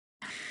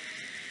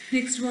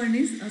Next one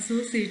is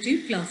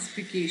associative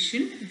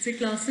classification. It's a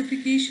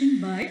classification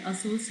by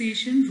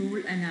association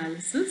rule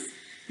analysis.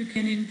 You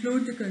can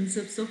include the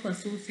concepts of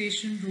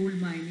association rule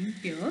mining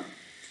here,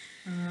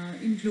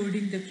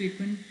 including the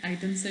frequent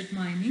item set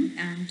mining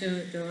and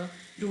the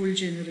rule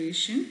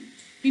generation.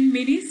 In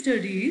many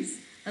studies,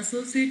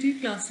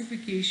 associative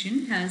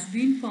classification has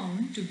been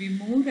found to be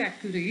more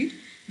accurate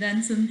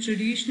than some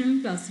traditional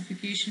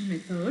classification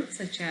methods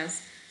such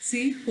as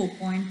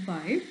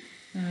C4.5,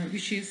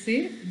 which is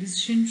a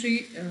decision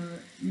tree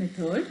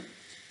method.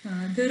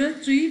 There are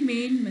three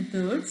main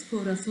methods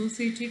for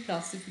associative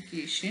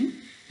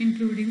classification,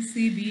 including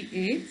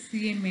CBA,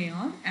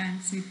 CMAR and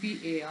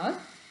CPAR.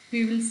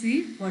 We will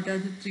see what are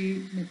the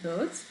three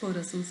methods for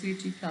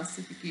associative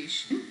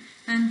classification,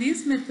 and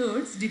these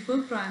methods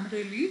differ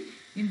primarily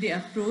in the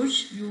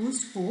approach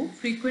used for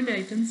frequent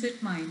item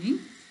set mining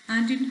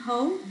and in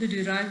how the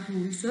derived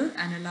rules are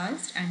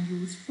analyzed and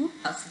used for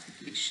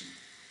classification.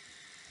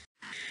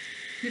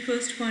 The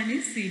first one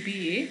is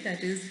CBA,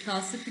 that is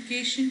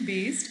classification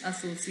based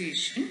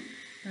association,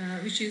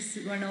 which is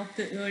one of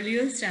the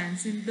earliest and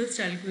simplest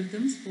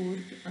algorithms for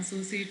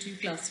associative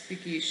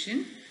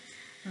classification.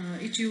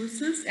 It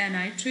uses an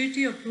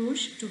iterative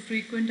approach to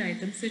frequent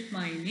item set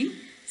mining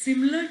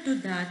similar to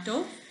that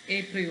of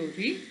a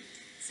priori.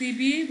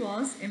 CBA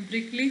was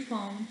empirically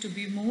found to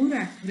be more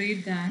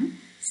accurate than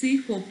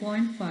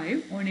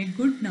C4.5 on a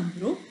good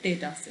number of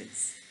data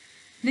sets.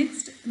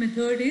 Next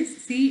method is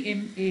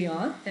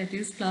CMAR, that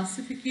is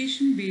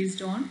classification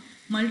based on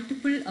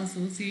multiple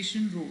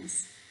association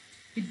rules.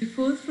 It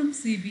differs from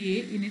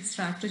CBA in its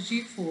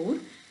strategy for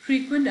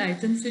frequent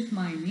item set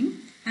mining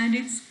and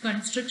its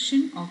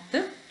construction of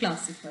the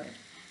classifier.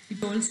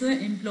 It also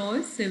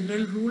employs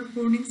several rule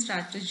pruning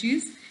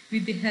strategies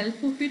with the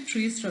help of a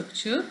tree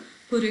structure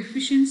for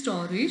efficient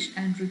storage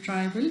and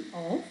retrieval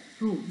of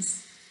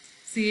rules.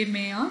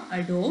 CMAR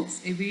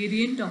adopts a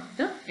variant of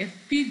the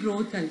FP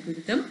growth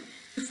algorithm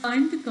to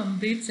find the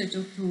complete set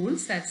of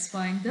rules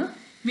satisfying the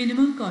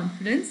minimum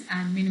confidence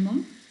and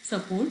minimum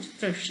support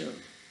threshold.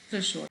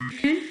 You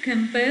can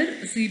compare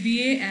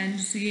CBA and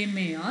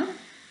CMAR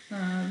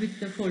with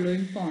the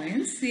following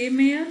points.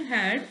 CMAR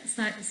had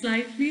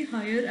slightly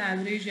higher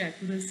average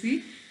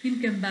accuracy in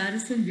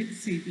comparison with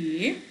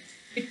CBA.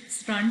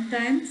 Its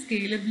runtime,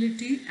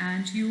 scalability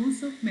and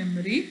use of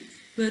memory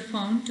were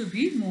found to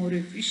be more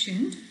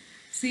efficient.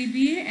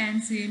 CBA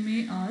and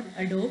CMAR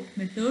adopt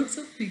methods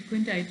of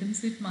frequent item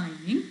set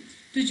mining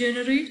to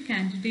generate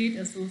candidate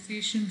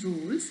association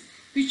rules,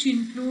 which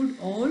include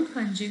all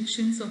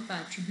conjunctions of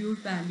attribute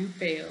value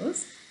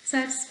pairs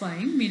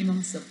satisfying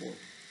minimum support.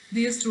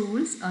 These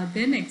rules are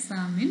then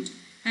examined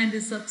and a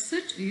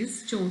subset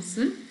is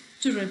chosen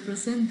to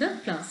represent the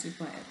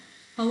classifier.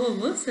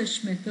 However,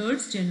 such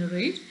methods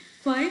generate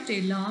quite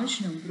a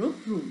large number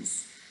of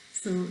rules.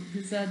 So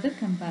these are the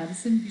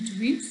comparison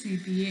between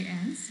CBA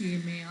and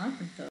CMAR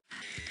method.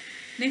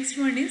 Next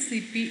one is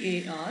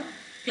CPAR,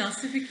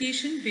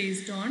 classification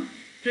based on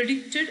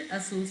predicted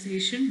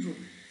association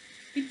rule.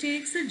 It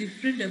takes a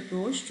different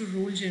approach to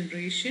rule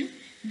generation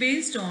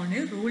based on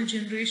a rule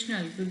generation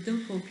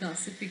algorithm for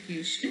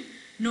classification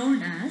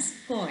known as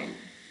FOIL.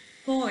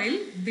 FOIL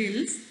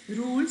builds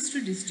rules to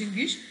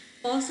distinguish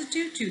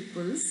positive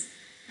tuples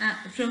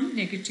from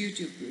negative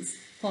tuples.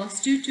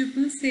 Positive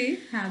tuples say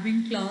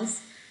having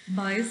class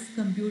bias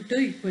computer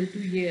equal to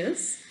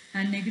yes,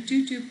 and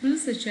negative tuples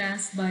such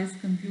as bias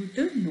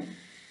computer no.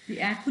 The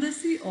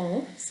accuracy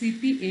of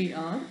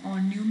CPAR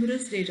on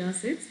numerous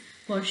datasets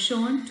was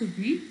shown to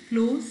be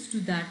close to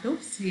that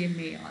of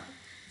CMAR.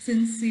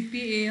 Since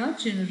CPAR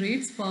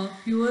generates far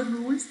fewer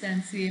rules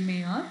than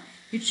CMAR,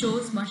 it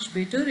shows much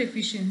better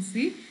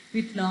efficiency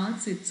with large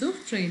sets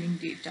of training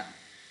data.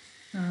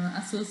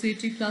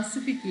 Associative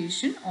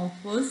classification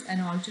offers an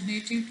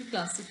alternative to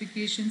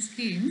classification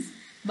schemes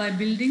by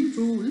building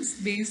rules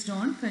based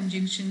on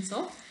conjunctions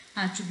of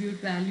attribute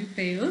value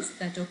pairs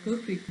that occur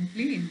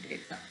frequently in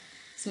data.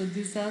 So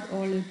these are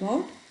all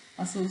about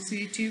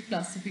associative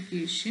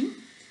classification.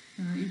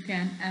 You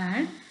can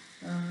add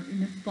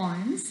enough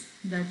points,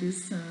 that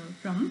is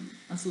from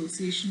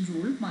association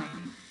rule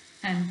mining,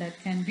 and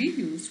that can be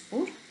used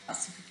for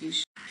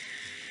classification.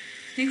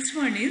 Next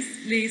one is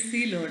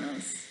lazy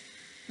learners.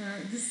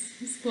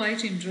 This is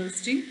quite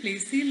interesting.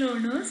 Lazy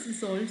learners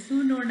is also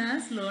known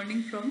as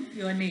learning from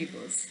your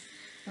neighbors.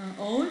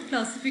 All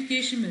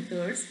classification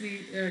methods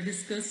we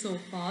discussed so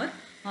far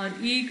are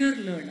eager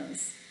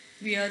learners.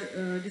 We are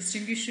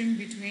distinguishing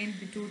between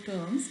the two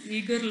terms,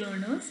 eager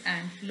learners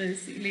and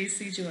lazy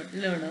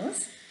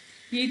learners.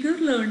 Eager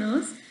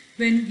learners,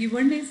 when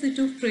given a set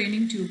of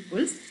training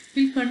tuples,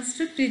 will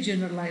construct a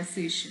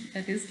generalization,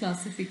 that is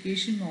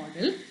classification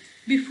model,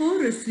 before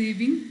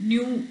receiving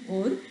new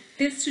or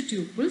test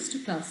tuples to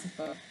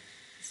classify.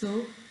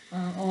 So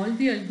all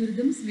the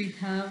algorithms we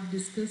have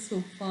discussed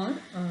so far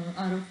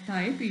are of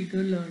type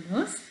eager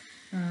learners.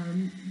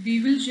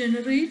 We will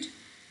generate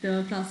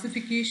the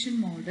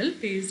classification model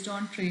based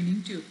on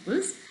training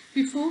tuples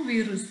before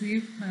we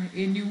receive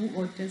a new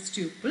or test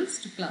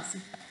tuples to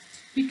classify.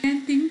 We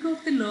can think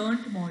of the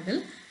learned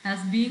model as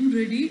being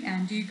ready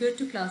and eager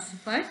to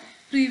classify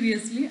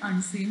previously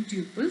unseen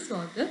tuples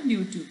or the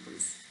new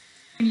tuples.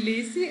 In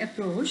lazy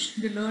approach,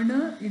 the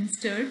learner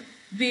instead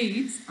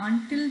waits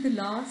until the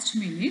last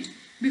minute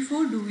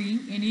before doing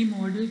any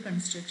model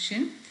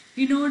construction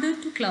in order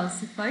to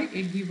classify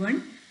a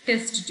given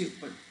test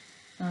tuple.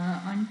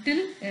 Until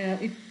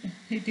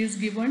it is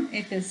given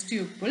a test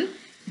tuple,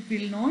 it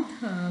will not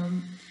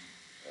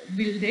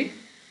build a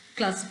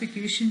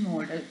classification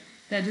model.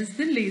 That is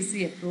the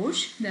lazy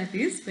approach. That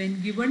is,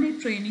 when given a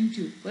training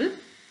tuple,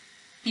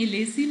 a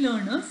lazy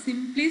learner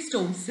simply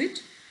stores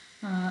it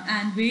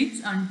and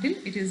waits until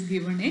it is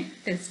given a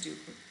test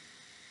tuple.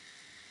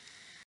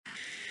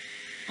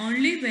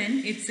 Only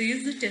when it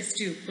sees the test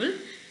tuple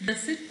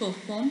does it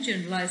perform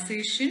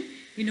generalization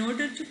in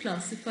order to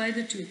classify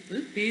the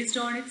tuple based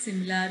on its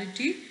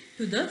similarity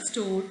to the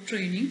stored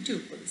training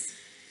tuples.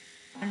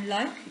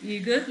 Unlike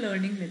eager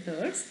learning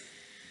methods,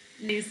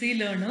 lazy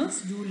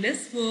learners do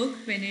less work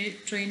when a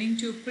training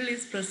tuple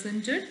is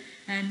presented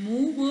and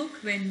more work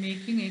when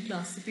making a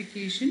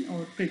classification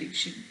or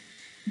prediction.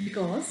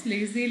 Because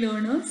lazy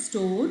learners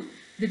store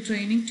the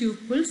training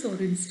tuples or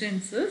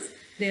instances,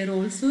 they are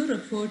also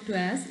referred to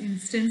as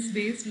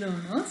instance-based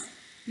learners,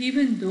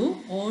 even though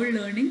all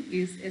learning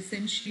is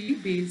essentially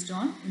based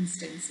on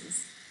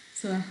instances.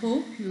 So I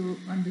hope you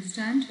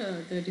understand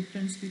the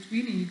difference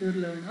between eager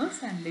learners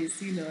and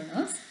lazy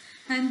learners,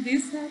 and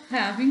these are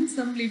having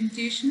some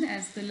limitation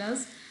as well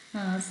as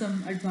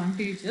some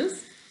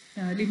advantages.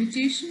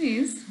 Limitation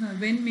is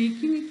when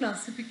making a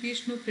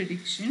classification or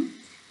prediction,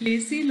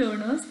 lazy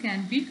learners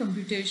can be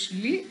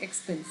computationally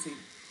expensive.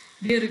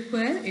 They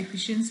require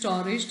efficient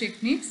storage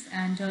techniques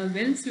and are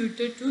well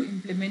suited to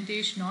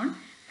implementation on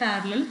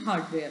parallel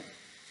hardware.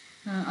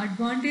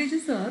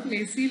 Advantages are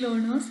lazy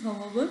learners,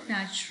 however,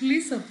 naturally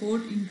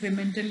support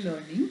incremental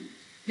learning.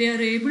 They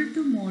are able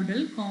to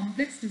model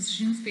complex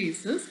decision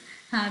spaces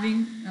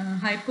having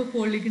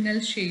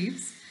hyperpolygonal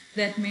shapes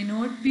that may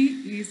not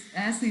be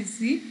as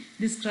easy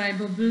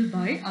describable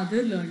by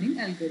other learning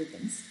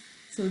algorithms.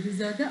 So these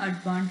are the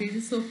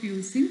advantages of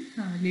using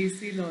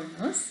lazy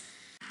learners.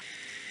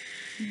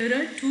 There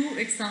are two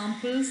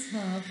examples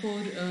for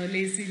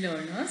lazy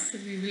learners.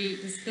 We will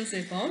discuss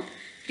about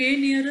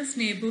k-nearest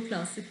neighbor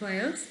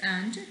classifiers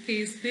and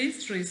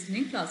case-based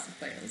reasoning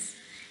classifiers.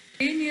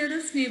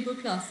 K-nearest neighbor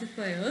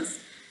classifiers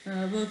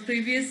were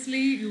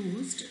previously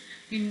used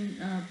in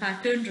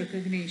pattern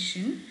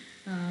recognition,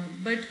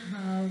 but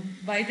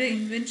by the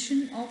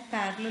invention of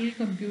parallel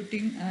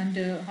computing and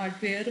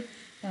hardware,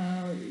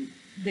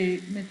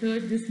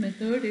 this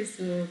method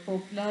is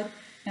popular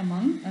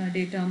among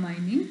data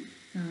mining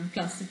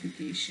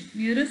classification.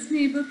 Nearest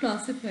neighbor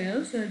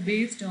classifiers are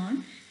based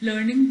on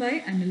learning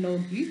by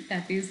analogy,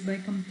 that is, by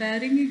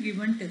comparing a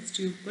given test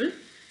tuple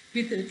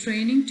with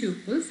training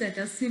tuples that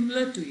are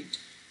similar to it.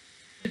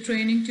 The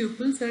training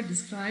tuples are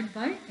described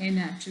by n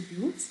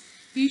attributes.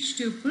 Each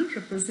tuple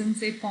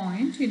represents a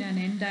point in an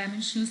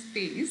n-dimensional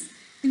space.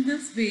 In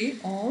this way,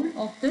 all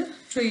of the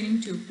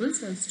training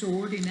tuples are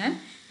stored in an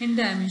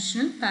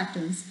n-dimensional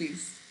pattern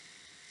space.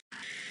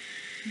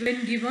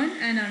 When given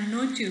an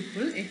unknown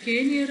tuple, a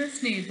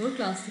k-nearest neighbor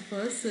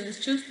classifier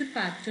searches the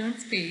pattern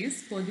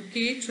space for the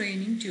k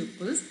training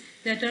tuples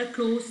that are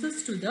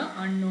closest to the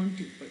unknown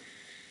tuple.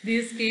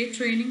 These k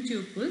training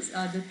tuples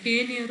are the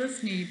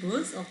k-nearest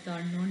neighbors of the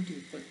unknown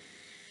tuple.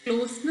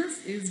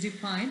 Closeness is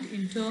defined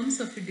in terms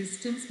of a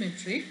distance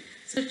metric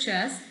such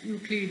as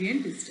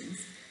Euclidean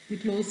distance. The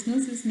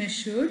closeness is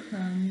measured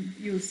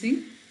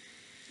using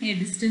a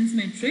distance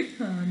metric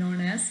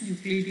known as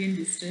Euclidean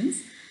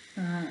distance.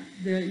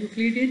 The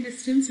Euclidean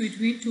distance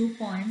between 2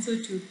 points or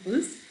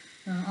tuples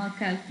are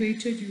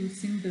calculated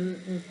using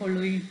the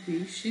following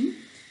equation.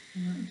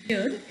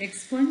 Here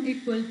x1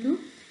 equal to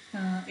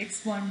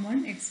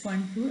x11,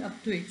 x12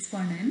 up to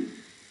x1n,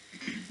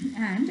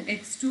 and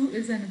x2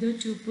 is another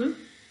tuple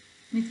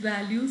with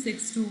values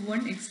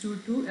x21,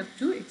 x22 up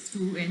to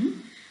x2n.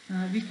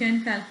 We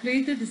can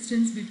calculate the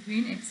distance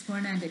between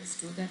x1 and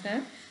x2, that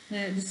are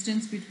the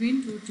distance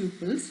between two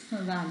tuples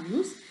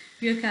values.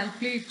 We are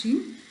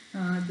calculating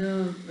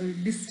the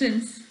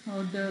distance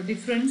or the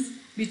difference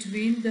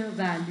between the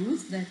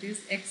values, that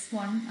is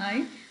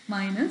x1i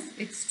minus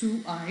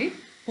x2i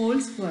whole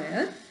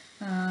square,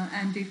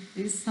 and it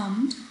is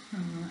summed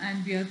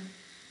and we are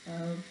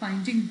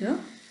finding the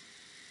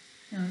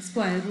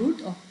square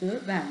root of the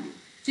value.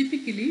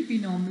 Typically, we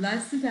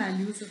normalize the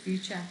values of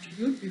each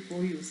attribute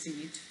before using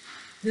it.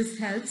 This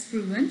helps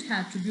prevent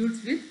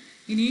attributes with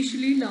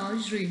initially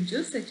large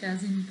ranges such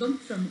as income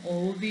from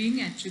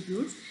overweighing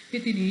attributes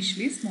with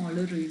initially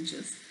smaller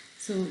ranges.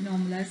 So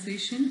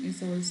normalization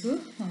is also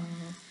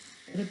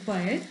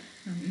required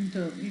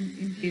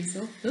in case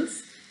of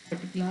this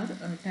particular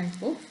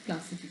type of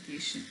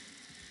classification.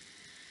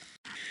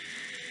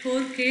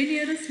 For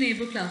k-nearest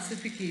neighbor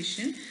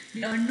classification,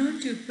 the unknown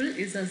tuple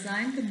is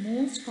assigned the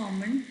most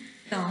common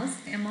class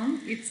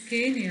among its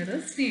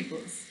k-nearest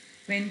neighbors.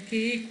 When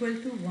k equal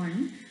to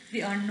 1,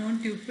 the unknown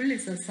tuple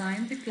is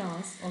assigned the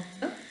class of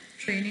the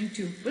training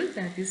tuple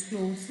that is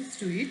closest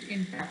to it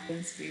in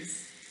pattern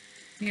space.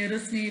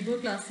 Nearest neighbor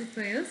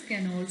classifiers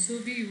can also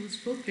be used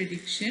for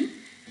prediction,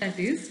 that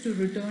is, to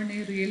return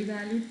a real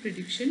valued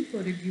prediction for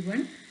a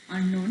given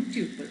unknown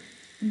tuple.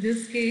 In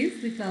this case,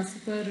 the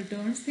classifier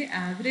returns the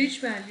average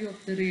value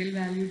of the real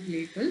valued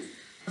labels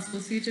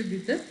associated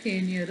with the k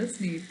nearest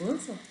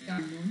neighbors of the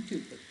unknown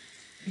tuple.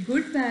 A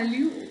good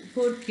value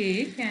for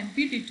k can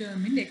be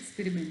determined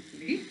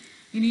experimentally.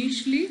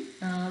 Initially,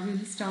 we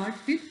will start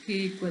with k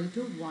equal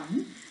to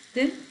 1,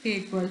 then k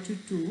equal to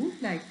 2,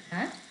 like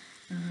that.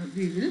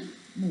 We will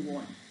move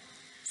on.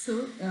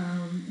 So,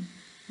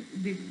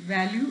 the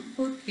value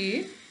for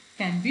k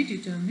can be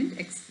determined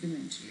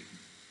experimentally.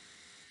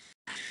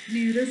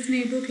 Nearest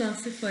neighbor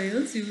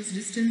classifiers use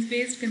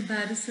distance-based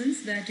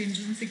comparisons that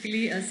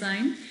intrinsically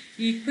assign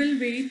equal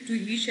weight to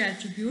each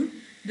attribute,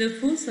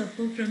 therefore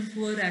suffer from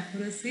poor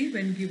accuracy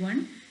when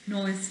given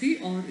noisy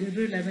or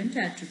irrelevant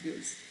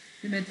attributes.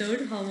 The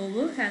method,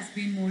 however, has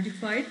been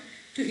modified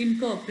to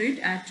incorporate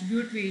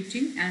attribute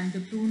weighting and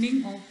the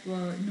pruning of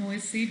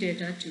noisy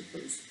data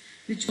tuples.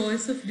 The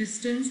choice of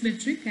distance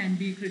metric can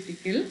be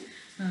critical.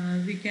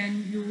 We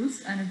can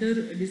use another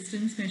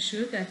distance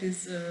measure, that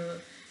is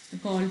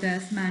called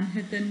as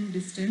Manhattan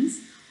distance,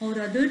 or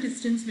other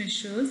distance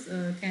measures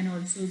can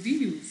also be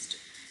used.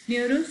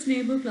 Nearest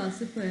neighbor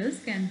classifiers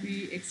can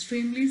be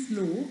extremely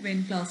slow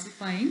when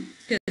classifying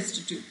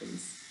test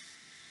tuples.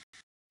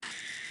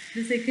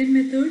 The second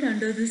method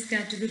under this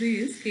category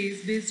is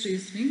case-based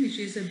reasoning, which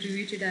is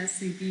abbreviated as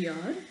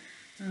CBR.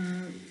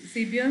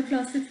 CBR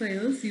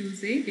classifiers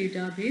use a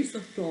database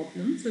of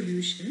problem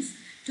solutions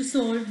to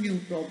solve new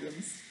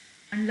problems.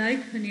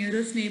 Unlike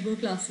nearest neighbor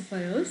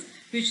classifiers,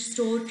 which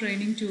store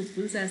training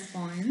tuples as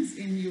points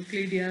in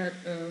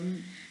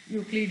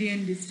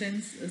Euclidean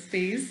distance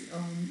space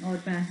or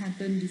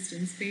Manhattan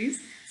distance space,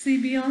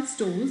 CBR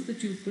stores the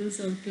tuples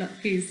or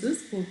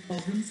cases for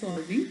problem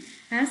solving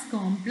as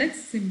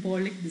complex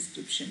symbolic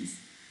descriptions.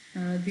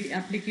 The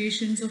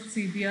applications of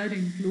CBR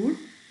include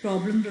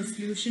problem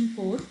resolution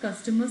for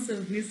customer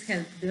service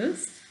help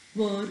desk,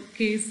 where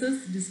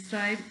cases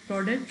describe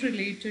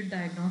product-related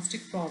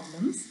diagnostic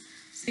problems.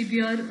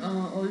 CBR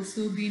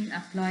also been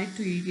applied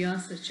to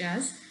areas such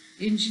as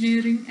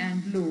engineering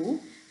and law,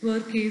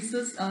 where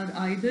cases are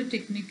either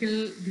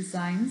technical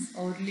designs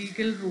or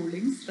legal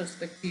rulings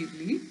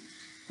respectively.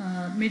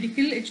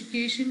 Medical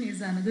education is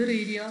another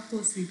area for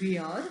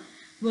CBR,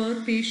 where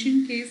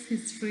patient case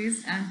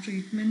histories and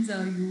treatments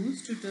are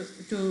used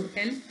to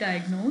help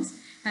diagnose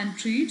and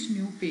treat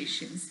new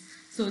patients.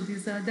 So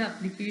these are the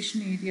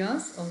application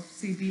areas of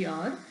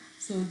CBR.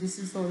 So this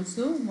is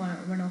also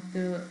one of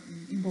the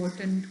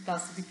important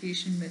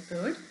classification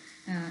method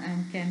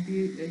and can be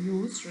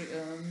used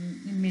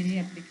in many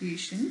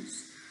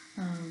applications,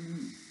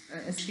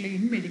 especially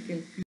in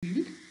medical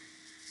field.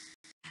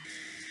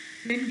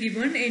 When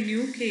given a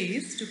new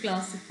case to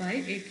classify,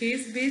 a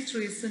case-based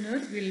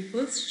reasoner will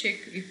first check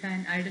if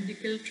an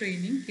identical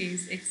training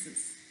case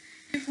exists.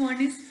 If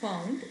one is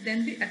found,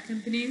 then the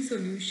accompanying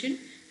solution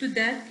to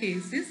that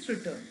case is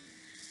returned.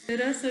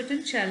 There are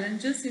certain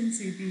challenges in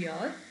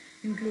CBR,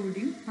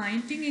 including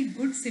finding a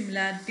good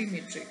similarity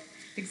metric.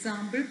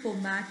 Example, for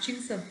matching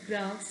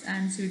subgraphs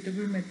and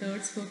suitable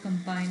methods for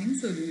combining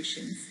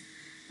solutions.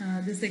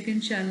 The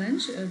second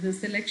challenge, the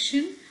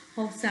selection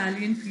of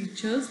salient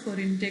features for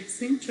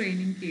indexing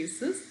training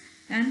cases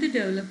and the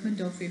development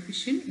of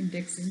efficient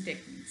indexing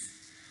techniques.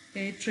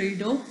 A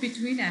trade-off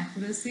between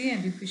accuracy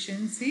and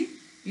efficiency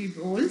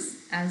evolves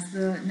as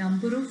the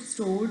number of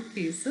stored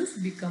cases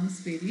becomes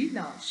very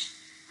large.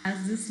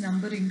 As this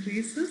number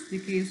increases, the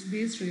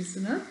case-based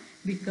reasoner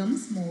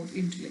becomes more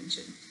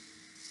intelligent.